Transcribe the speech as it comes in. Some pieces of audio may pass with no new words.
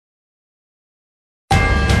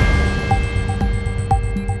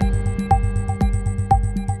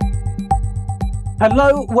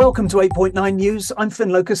Hello, welcome to 8.9 News. I'm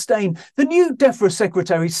ffinlo Costain. The new Defra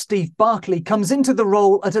Secretary, Steve Barclay, comes into the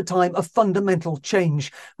role at a time of fundamental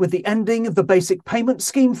change, with the ending of the basic payment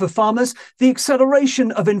scheme for farmers, the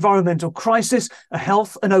acceleration of environmental crisis, a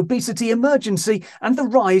health and obesity emergency, and the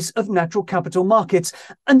rise of natural capital markets.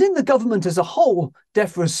 And in the government as a whole,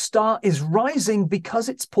 Defra's star is rising because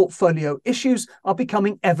its portfolio issues are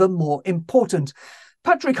becoming ever more important.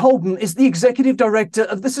 Patrick Holden is the Executive Director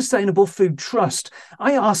of the Sustainable Food Trust.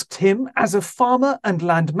 I asked him, as a farmer and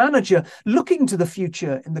land manager looking to the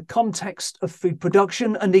future in the context of food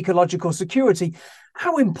production and ecological security,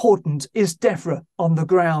 how important is Defra on the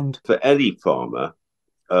ground? For any farmer,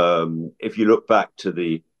 if you look back to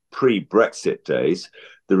the pre-Brexit days,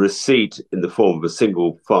 the receipt in the form of a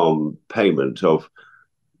single farm payment of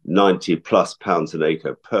 £90+ an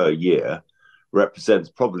acre per year represents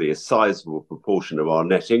probably a sizable proportion of our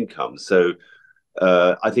net income. So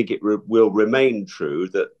I think it will remain true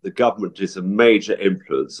that the government is a major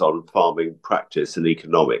influence on farming practice and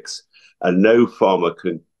economics, and no farmer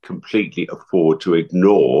can completely afford to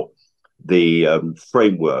ignore the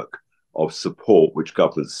framework of support which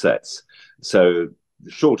government sets. So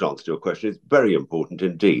the short answer to your question is very important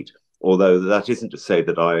indeed, although that isn't to say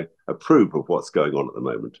that I approve of what's going on at the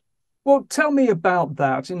moment. Well, tell me about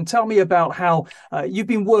that, and tell me about how you've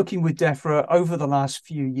been working with Defra over the last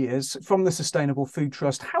few years from the Sustainable Food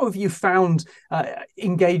Trust. How have you found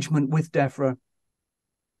engagement with Defra?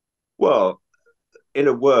 Well, in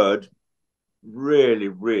a word, really,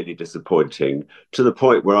 really disappointing, to the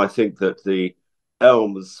point where I think that the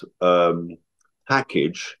ELMS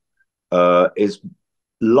package is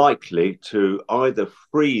likely to either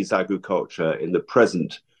freeze agriculture in the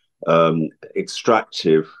present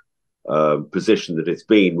extractive position that it's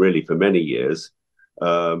been really for many years,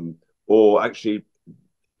 or actually,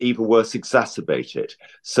 even worse, exacerbate it.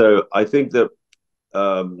 So I think that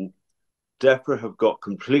DEFRA have got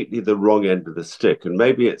completely the wrong end of the stick, and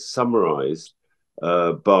maybe it's summarized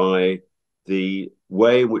by the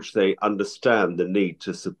way in which they understand the need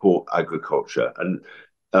to support agriculture. And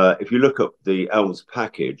if you look at the ELMS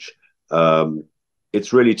package,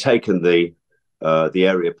 it's really taken the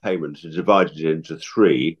area payment and divided it into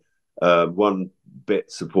three. One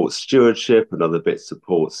bit supports stewardship, another bit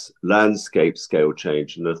supports landscape scale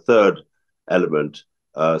change, and a third element,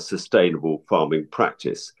 sustainable farming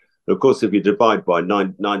practice. And of course, if you divide by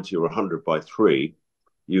 90 or 100 by three,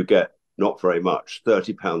 you get not very much,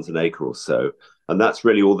 £30 an acre or so. And that's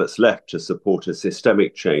really all that's left to support a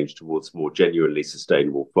systemic change towards more genuinely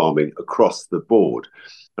sustainable farming across the board.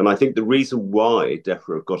 And I think the reason why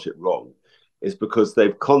DEFRA have got it wrong is because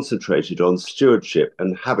they've concentrated on stewardship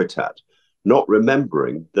and habitat, not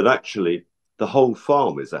remembering that actually the whole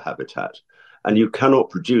farm is a habitat, and you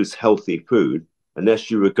cannot produce healthy food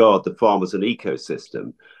unless you regard the farm as an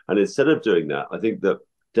ecosystem. And instead of doing that, I think that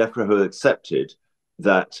DEFRA have accepted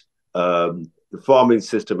that the farming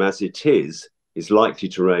system as it is likely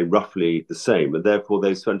to remain roughly the same, and therefore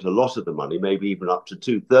they've spent a lot of the money, maybe even up to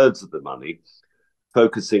 2/3 of the money,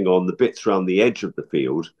 focusing on the bits around the edge of the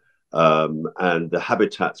field, and the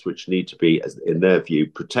habitats which need to be, in their view,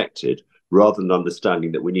 protected, rather than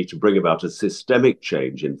understanding that we need to bring about a systemic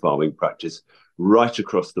change in farming practice right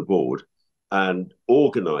across the board, and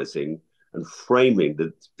organising and framing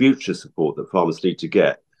the future support that farmers need to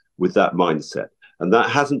get with that mindset. And that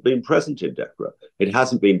hasn't been present in DEFRA. It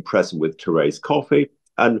hasn't been present with Therese Coffey,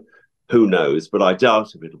 and who knows, but I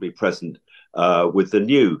doubt if it'll be present with the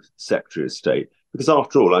new Secretary of State. Because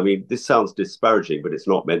after all, I mean, this sounds disparaging, but it's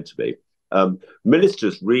not meant to be.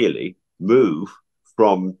 Ministers really move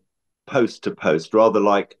from post to post, rather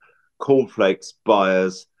like cornflakes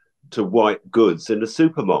buyers to white goods in a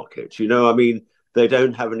supermarket. You know, I mean, they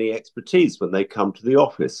don't have any expertise when they come to the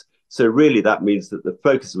office. So really, that means that the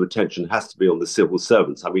focus of attention has to be on the civil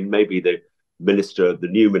servants. I mean, maybe the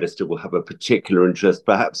new minister will have a particular interest,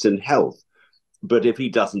 perhaps in health. But if he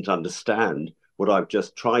doesn't understand what I've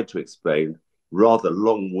just tried to explain rather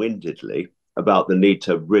long-windedly about the need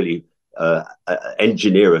to really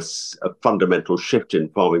engineer a fundamental shift in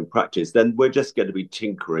farming practice, then we're just going to be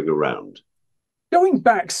tinkering around. Going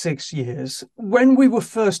back 6 years, when we were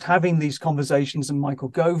first having these conversations and Michael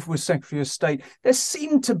Gove was Secretary of State, there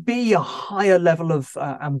seemed to be a higher level of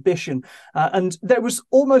ambition. And there was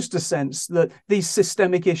almost a sense that these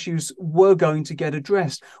systemic issues were going to get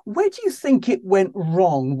addressed. Where do you think it went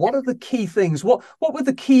wrong? What are the key things? What were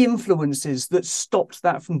the key influences that stopped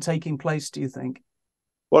that from taking place, do you think?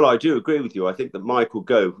 Well, I do agree with you. I think that Michael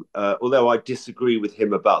Gove, although I disagree with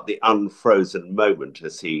him about the unfrozen moment,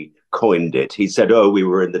 as he coined it, he said, oh, we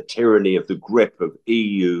were in the tyranny of the grip of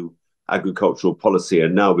EU agricultural policy,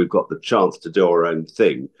 and now we've got the chance to do our own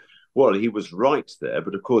thing. Well, he was right there,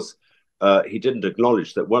 but of course, he didn't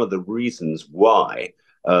acknowledge that one of the reasons why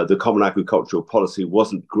the Common Agricultural Policy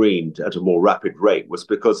wasn't greened at a more rapid rate was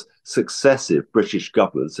because successive British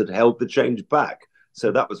governments had held the change back.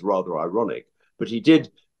 So that was rather ironic. But he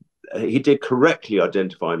did correctly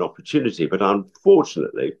identify an opportunity. But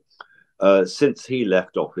unfortunately, since he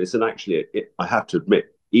left office, and actually, I have to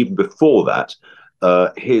admit, even before that,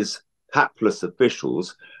 his hapless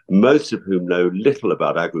officials, most of whom know little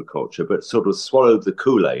about agriculture, but sort of swallowed the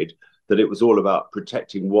Kool-Aid that it was all about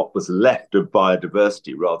protecting what was left of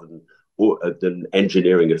biodiversity rather than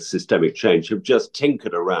engineering a systemic change, have just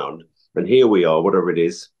tinkered around. And here we are, whatever it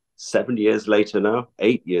is, 7 years later now,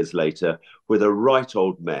 8 years later, with a right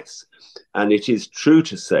old mess. And it is true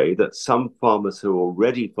to say that some farmers who are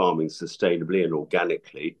already farming sustainably and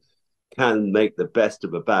organically can make the best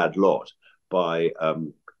of a bad lot by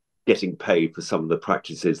getting paid for some of the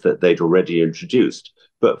practices that they'd already introduced.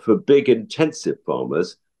 But for big intensive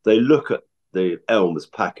farmers, they look at the ELMS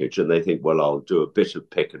package and they think, well, I'll do a bit of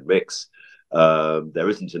pick and mix. There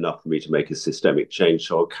isn't enough for me to make a systemic change,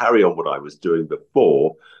 so I'll carry on what I was doing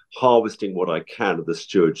before, harvesting what I can of the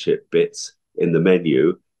stewardship bits in the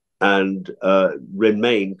menu, and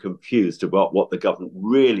remain confused about what the government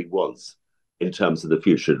really wants in terms of the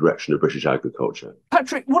future direction of British agriculture.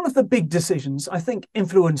 Patrick, one of the big decisions, I think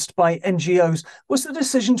influenced by NGOs, was the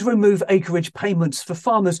decision to remove acreage payments for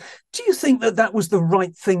farmers. Do you think that that was the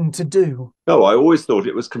right thing to do? No, I always thought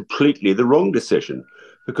it was completely the wrong decision.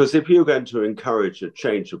 Because if you're going to encourage a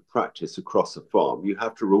change of practice across a farm, you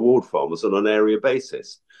have to reward farmers on an area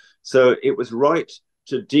basis. So it was right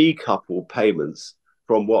to decouple payments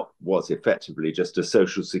from what was effectively just a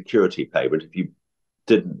social security payment.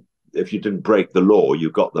 If you didn't break the law,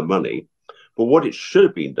 you got the money. But what it should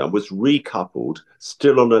have been done was recoupled,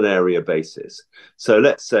 still on an area basis. So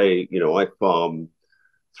let's say, I farm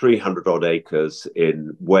 300 odd acres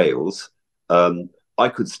in Wales. I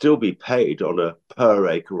could still be paid on a per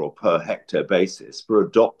acre or per hectare basis for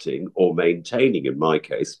adopting or maintaining, in my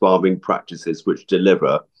case, farming practices which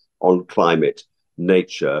deliver on climate,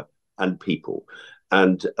 nature, and people.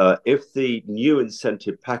 And if the new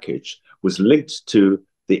incentive package was linked to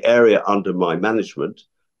the area under my management,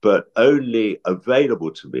 but only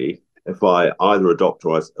available to me if I either adopt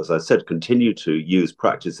or, as I said, continue to use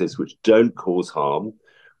practices which don't cause harm,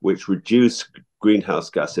 which reduce greenhouse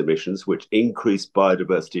gas emissions, which increase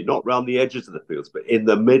biodiversity, not around the edges of the fields, but in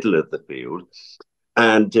the middle of the field,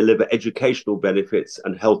 and deliver educational benefits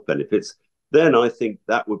and health benefits, then I think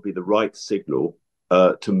that would be the right signal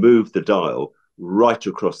to move the dial right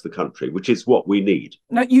across the country, which is what we need.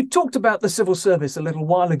 Now, you talked about the civil service a little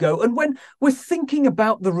while ago, and when we're thinking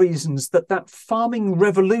about the reasons that farming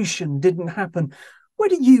revolution didn't happen, where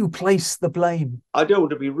do you place the blame? I don't want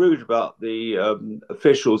to be rude about the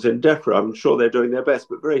officials in Defra. I'm sure they're doing their best,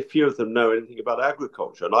 but very few of them know anything about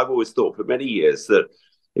agriculture. And I've always thought for many years that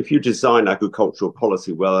if you design agricultural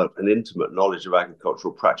policy well, an intimate knowledge of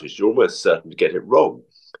agricultural practice, you're almost certain to get it wrong.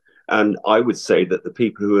 And I would say that the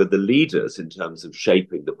people who are the leaders in terms of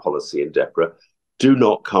shaping the policy in Defra do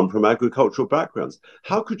not come from agricultural backgrounds.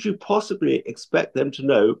 How could you possibly expect them to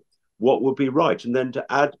know what would be right? And then to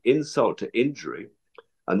add insult to injury,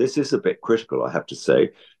 and this is a bit critical, I have to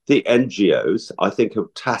say, the NGOs, I think,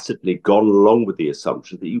 have tacitly gone along with the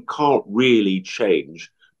assumption that you can't really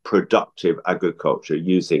change productive agriculture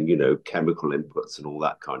using, chemical inputs and all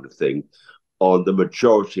that kind of thing on the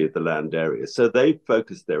majority of the land area. So they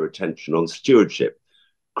focused their attention on stewardship,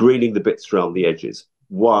 greening the bits around the edges,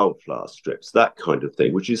 wildflower strips, that kind of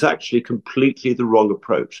thing, which is actually completely the wrong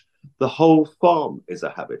approach. The whole farm is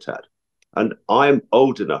a habitat. And I'm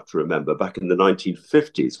old enough to remember back in the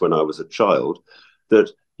 1950s when I was a child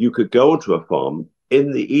that you could go onto a farm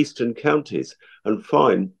in the eastern counties and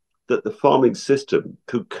find that the farming system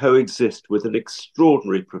could coexist with an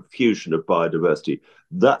extraordinary profusion of biodiversity.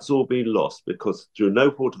 That's all been lost because through no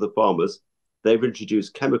fault of the farmers, they've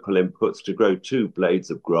introduced chemical inputs to grow 2 blades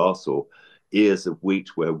of grass or ears of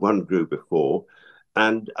wheat where one grew before.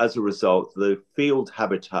 And as a result, the field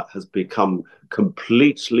habitat has become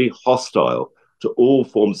completely hostile to all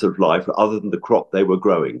forms of life other than the crop they were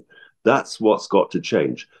growing. That's what's got to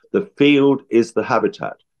change. The field is the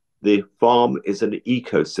habitat. The farm is an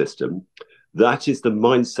ecosystem. That is the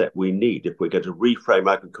mindset we need if we're going to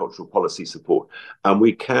reframe agricultural policy support. And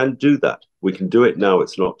we can do that. We can do it now.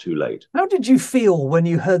 It's not too late. How did you feel when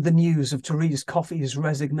you heard the news of Therese Coffey's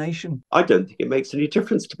resignation? I don't think it makes any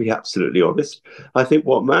difference, to be absolutely honest. I think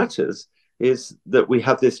what matters is that we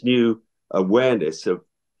have this new awareness of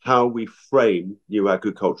how we frame new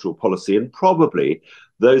agricultural policy. And probably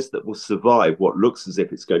those that will survive what looks as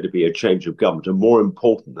if it's going to be a change of government are more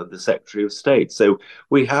important than the Secretary of State. So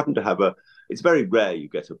we happen to have it's very rare you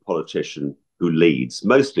get a politician who leads.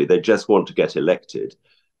 Mostly they just want to get elected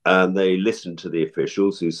and they listen to the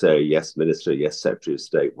officials who say, yes, Minister, yes, Secretary of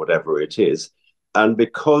State, whatever it is. And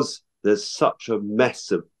because there's such a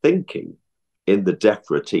mess of thinking in the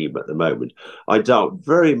Defra team at the moment, I doubt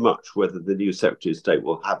very much whether the new Secretary of State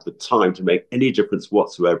will have the time to make any difference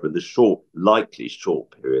whatsoever in the likely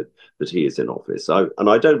short period that he is in office. And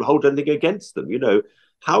I don't hold anything against them.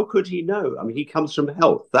 How could he know? I mean, he comes from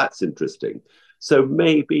health. That's interesting. So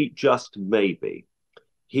maybe, just maybe,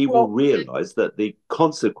 he will realise that the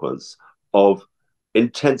consequence of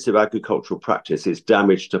intensive agricultural practice is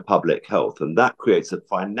damage to public health, and that creates a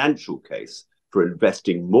financial case for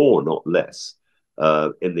investing more, not less,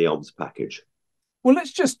 in the arms package. Well,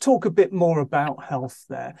 let's just talk a bit more about health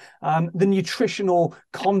there. The nutritional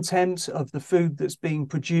content of the food that's being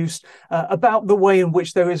produced, about the way in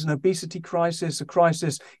which there is an obesity crisis, a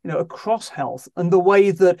crisis, across health, and the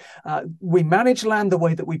way that we manage land, the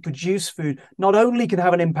way that we produce food, not only can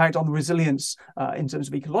have an impact on the resilience in terms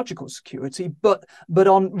of ecological security, but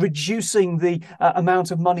on reducing the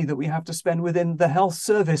amount of money that we have to spend within the health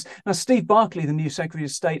service. Now, Steve Barclay, the new Secretary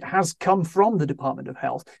of State, has come from the Department of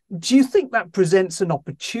Health. Do you think that presents an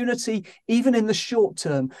opportunity, even in the short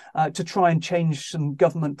term, to try and change some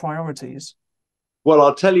government priorities? Well,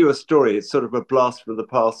 I'll tell you a story. It's sort of a blast from the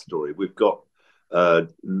past story. We've got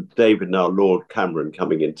David, now Lord Cameron,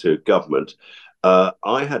 coming into government.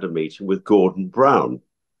 I had a meeting with Gordon Brown,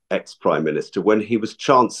 ex-Prime Minister, when he was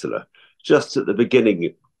Chancellor, just at the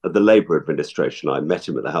beginning of the Labour administration. I met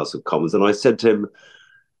him at the House of Commons and I said to him,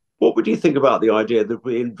 what would you think about the idea that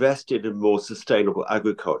we invested in more sustainable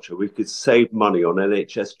agriculture? We could save money on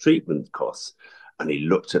NHS treatment costs. And he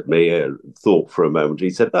looked at me and thought for a moment.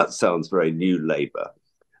 He said, that sounds very new Labour.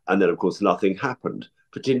 And then, of course, nothing happened.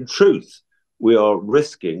 But in truth, we are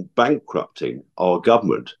risking bankrupting our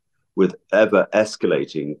government with ever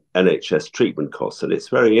escalating NHS treatment costs. And it's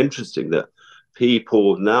very interesting that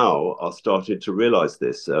people now are starting to realise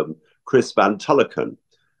this. Chris Van Tulleken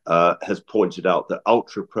has pointed out that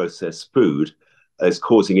ultra-processed food is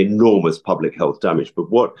causing enormous public health damage. But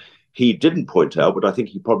what he didn't point out, but I think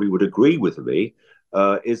he probably would agree with me,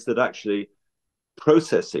 is that actually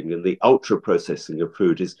processing and the ultra-processing of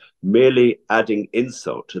food is merely adding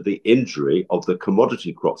insult to the injury of the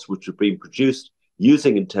commodity crops, which have been produced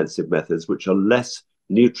using intensive methods, which are less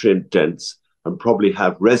nutrient-dense and probably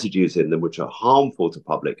have residues in them which are harmful to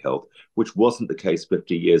public health, which wasn't the case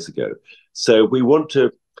 50 years ago. So we want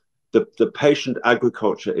to, the patient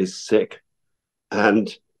agriculture is sick,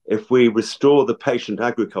 and if we restore the patient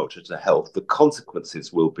agriculture to health, the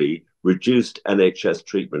consequences will be reduced NHS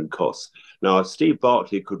treatment costs. Now, if Steve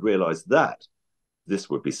Barclay could realise that, this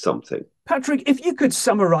would be something. Patrick, if you could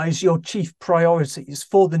summarise your chief priorities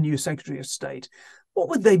for the new Secretary of State, what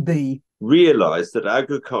would they be? Realise that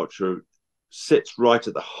agriculture sits right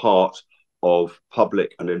at the heart of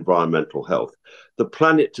public and environmental health. The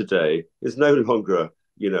planet today is no longer,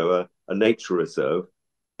 a nature reserve.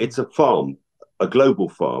 It's a farm, a global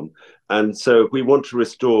farm. And so if we want to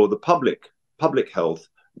restore the public health,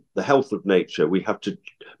 the health of nature, we have to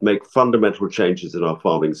make fundamental changes in our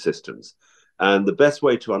farming systems. And the best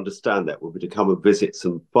way to understand that will be to come and visit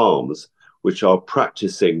some farms which are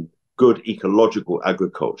practicing good ecological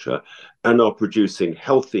agriculture and are producing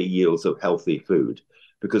healthy yields of healthy food.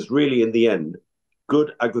 Because really, in the end,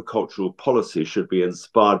 good agricultural policy should be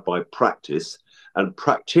inspired by practice, and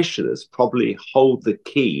practitioners probably hold the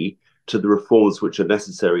key to the reforms which are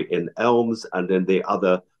necessary in ELMS and in the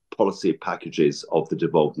other policy packages of the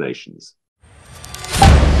devolved nations.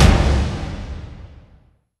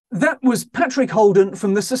 That was Patrick Holden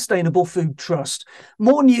from the Sustainable Food Trust.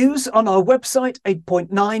 More news on our website,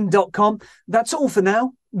 8point9.com. That's all for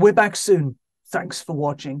now. We're back soon. Thanks for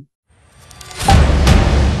watching.